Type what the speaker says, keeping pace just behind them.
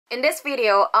In this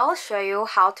video, I'll show you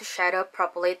how to shadow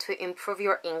properly to improve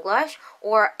your English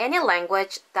or any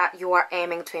language that you are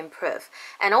aiming to improve.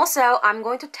 And also, I'm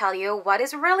going to tell you what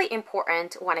is really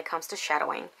important when it comes to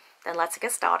shadowing. Then let's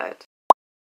get started.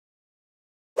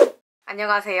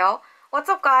 안녕하세요. What's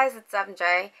up guys? It's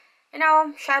MJ. You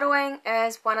know, shadowing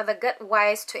is one of the good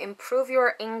ways to improve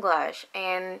your English,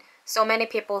 and so many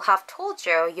people have told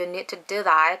you you need to do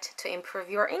that to improve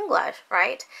your English,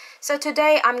 right? So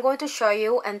today I'm going to show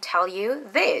you and tell you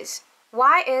this.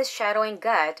 Why is shadowing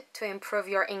good to improve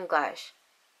your English?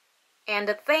 And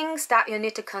the things that you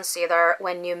need to consider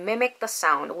when you mimic the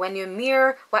sound, when you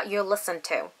mirror what you listen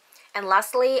to. And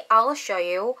lastly, I'll show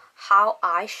you how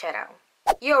I shadow.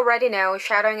 You already know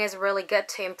shadowing is really good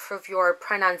to improve your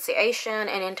pronunciation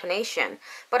and intonation.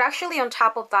 But actually on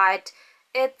top of that,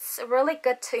 it's really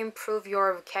good to improve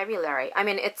your vocabulary. I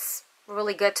mean, it's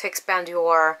really good to expand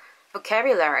your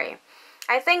vocabulary.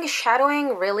 I think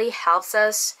shadowing really helps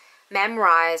us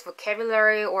memorize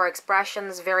vocabulary or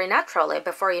expressions very naturally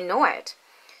before you know it.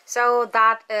 So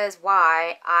that is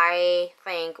why I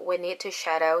think we need to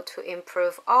shadow to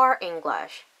improve our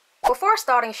English. Before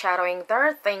starting shadowing, there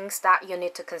are things that you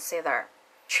need to consider.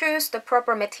 Choose the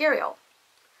proper material.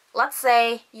 Let's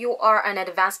say you are an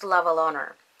advanced level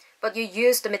learner, but you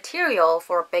use the material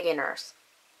for beginners.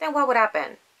 Then what would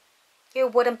happen? You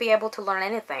wouldn't be able to learn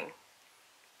anything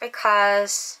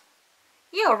because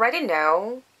you already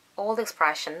know all the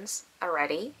expressions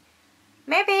already.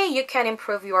 Maybe you can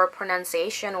improve your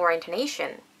pronunciation or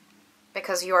intonation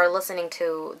because you are listening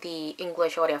to the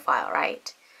English audio file,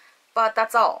 right? But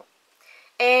that's all.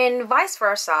 And vice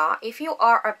versa, if you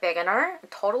are a beginner,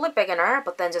 totally beginner,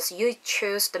 but then just you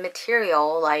choose the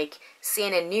material like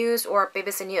CNN News or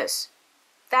BBC News,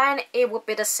 then it would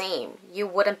be the same. You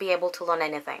wouldn't be able to learn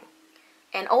anything.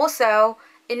 And also,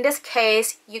 in this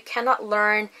case, you cannot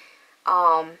learn,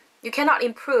 you cannot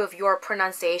improve your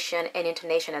pronunciation and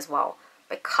intonation as well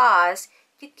because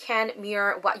you can't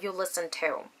mirror what you listen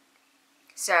to.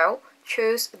 So,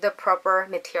 choose the proper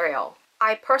material.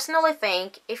 I personally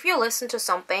think if you listen to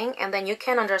something and then you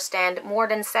can understand more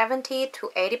than 70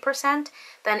 to 80%,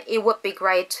 then it would be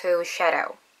great to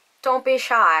shadow. Don't be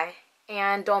shy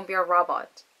and don't be a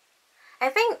robot. I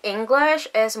think English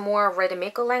is more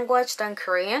rhythmical language than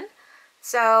Korean,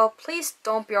 so please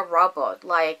don't be a robot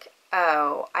like,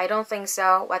 oh, I don't think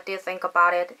so, what do you think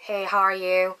about it? Hey, how are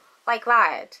you? Like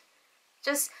that.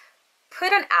 Just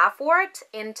put an effort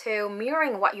into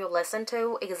mirroring what you listen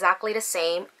to exactly the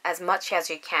same as much as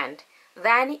you can.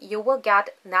 Then you will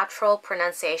get natural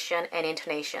pronunciation and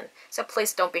intonation. So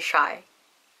please don't be shy.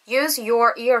 Use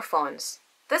your earphones.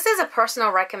 This is a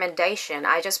personal recommendation.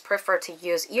 I just prefer to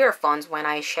use earphones when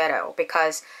I shadow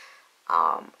because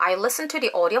I listen to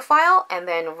the audio file and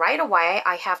then right away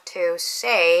I have to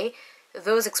say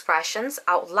those expressions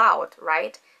out loud,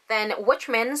 right? Then which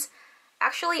means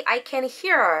actually, I can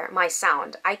hear my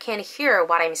sound. I can hear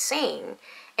what I'm saying,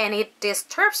 and it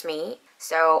disturbs me,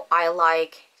 so I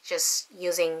like just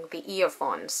using the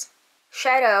earphones.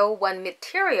 Shadow one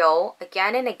material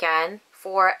again and again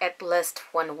for at least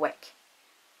 1 week.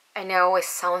 I know it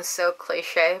sounds so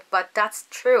cliche, but that's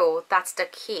true. That's the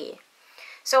key.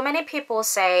 So many people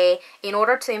say in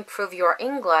order to improve your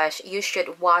English, you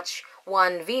should watch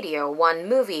one video, one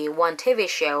movie, one TV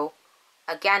show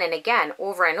again and again,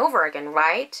 over and over again,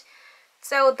 right?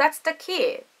 So that's the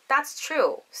key. That's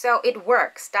true. So it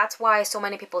works. That's why so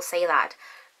many people say that.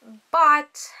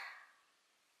 But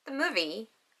the movie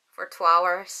for 2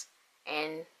 hours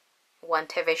and one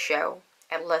TV show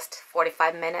at least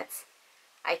 45 minutes,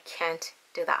 I can't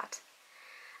do that.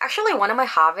 Actually, one of my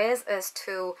hobbies is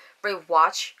to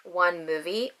rewatch one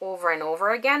movie over and over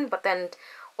again, but then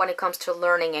when it comes to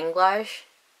learning English,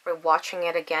 rewatching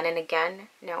it again and again,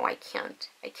 no, I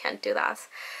can't do that.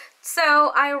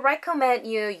 So I recommend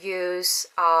you use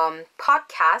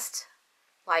podcast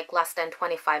like less than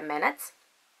 25 minutes.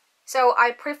 So I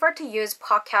prefer to use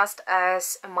podcast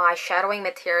as my shadowing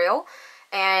material,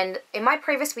 and in my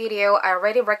previous video I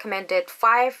already recommended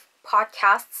 5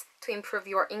 podcasts to improve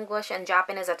your English and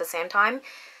Japanese at the same time.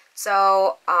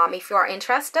 So if you are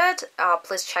interested,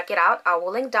 please check it out. I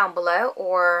will link down below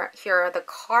or here the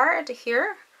card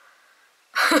here.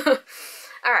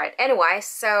 Alright, anyway,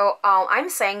 so I'm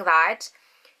saying that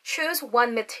choose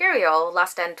one material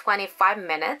less than 25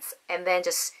 minutes and then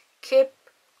just keep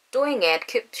doing it,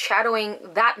 keep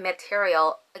shadowing that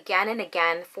material again and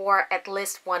again for at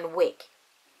least 1 week.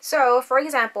 So, for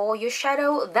example, you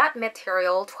shadow that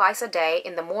material twice a day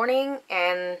in the morning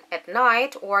and at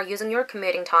night or using your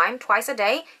commuting time twice a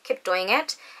day, keep doing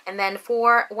it, and then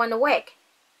for 1 week,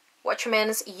 which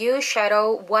means you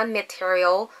shadow one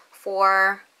material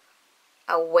for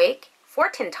a week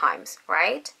 14 times,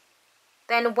 right?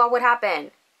 Then what would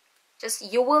happen?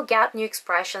 Just you will get new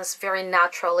expressions very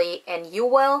naturally and you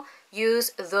will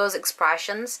use those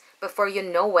expressions before you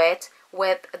know it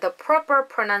with the proper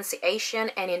pronunciation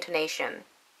and intonation.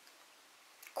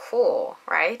 Cool,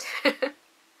 right?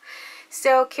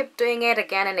 So keep doing it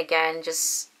again and again,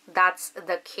 just that's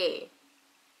the key.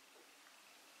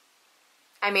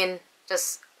 I mean,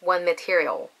 just one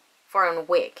material for a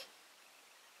week.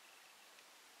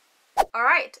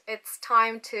 Alright, it's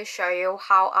time to show you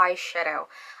how I shadow.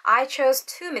 I chose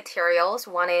two materials.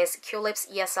 One is Qlip's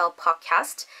ESL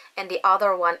podcast and the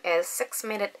other one is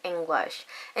 6-Minute English.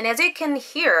 And as you can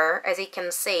hear, as you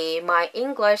can see, my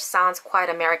English sounds quite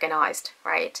Americanized,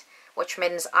 right? Which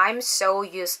means I'm so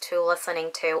used to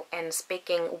listening to and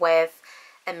speaking with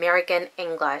American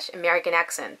English, American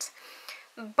accent.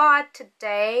 But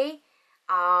today,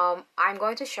 I'm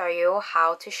going to show you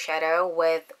how to shadow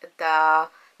with the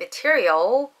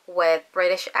material with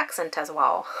British accent as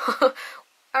well.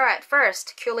 Alright,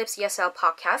 first, Qlip's ESL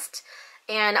podcast.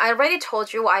 And I already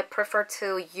told you I prefer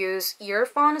to use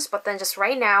earphones, but then just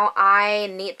right now I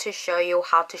need to show you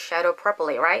how to shadow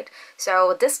properly, right?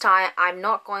 So this time I'm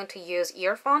not going to use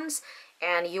earphones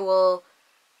and you will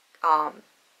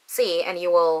see and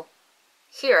you will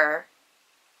hear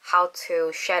how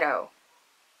to shadow.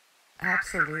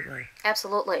 Absolutely.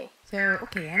 Absolutely. So,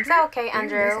 okay,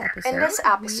 Andrew. In this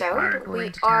episode,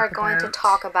 we are going to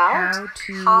talk about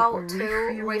how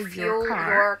to refuel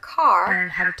your car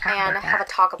and have a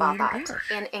talk about that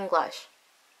in English.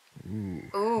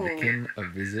 Ooh. We can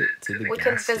visit to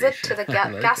the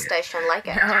gas station like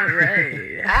it. All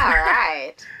right. All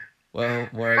right. Well,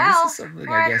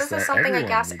 this is something I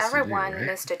guess everyone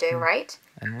needs to do, right?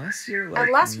 Unless you're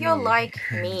like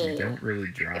me. You don't really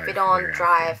drive. If you don't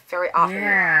drive very often.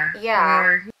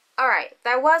 Yeah. Alright,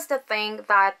 that was the thing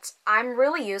that I'm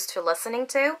really used to listening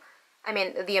to. I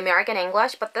mean, the American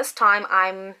English, but this time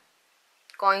I'm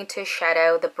going to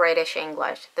shadow the British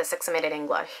English, the 6-Minute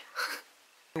English.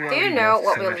 Do you know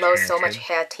what we lose so much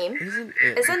hair, Tim? Isn't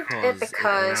it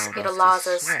because it allows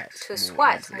us to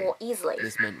sweat more easily?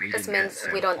 This means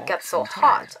we don't get so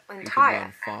hot and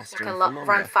tired. We can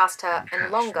run faster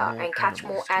and longer and catch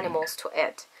more animals to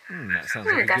eat. That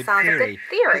sounds a good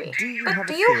theory. But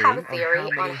do you have a theory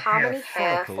on how many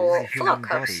hair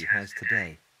follicles has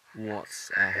today? What's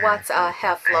a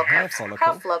hair follicle? Hair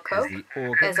follicle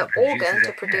is an organ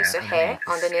to produce a hair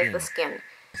underneath the skin.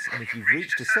 And if you've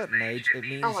reached a certain age, it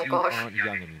means you aren't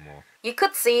young anymore. You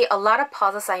could see a lot of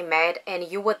pauses I made and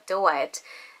you would do it.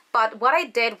 But what I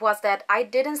did was that I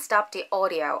didn't stop the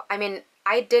audio.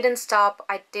 I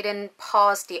didn't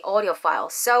pause the audio file.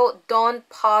 So don't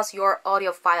pause your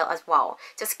audio file as well.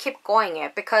 Just keep going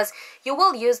it because you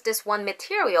will use this one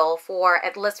material for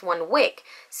at least 1 week.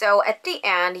 So at the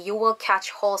end, you will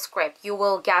catch whole script. You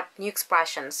will get new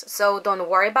expressions. So don't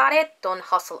worry about it. Don't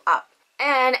hustle up.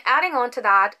 And adding on to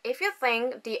that, if you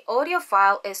think the audio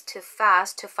file is too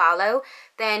fast to follow,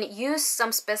 then use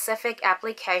some specific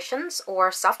applications or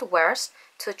softwares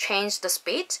to change the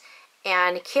speed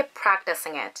and keep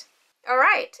practicing it.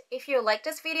 Alright, if you like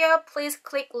this video, please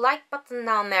click like button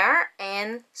down there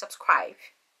and subscribe.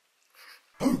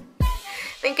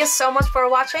 Thank you so much for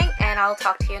watching and I'll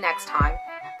talk to you next time.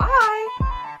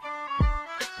 Bye!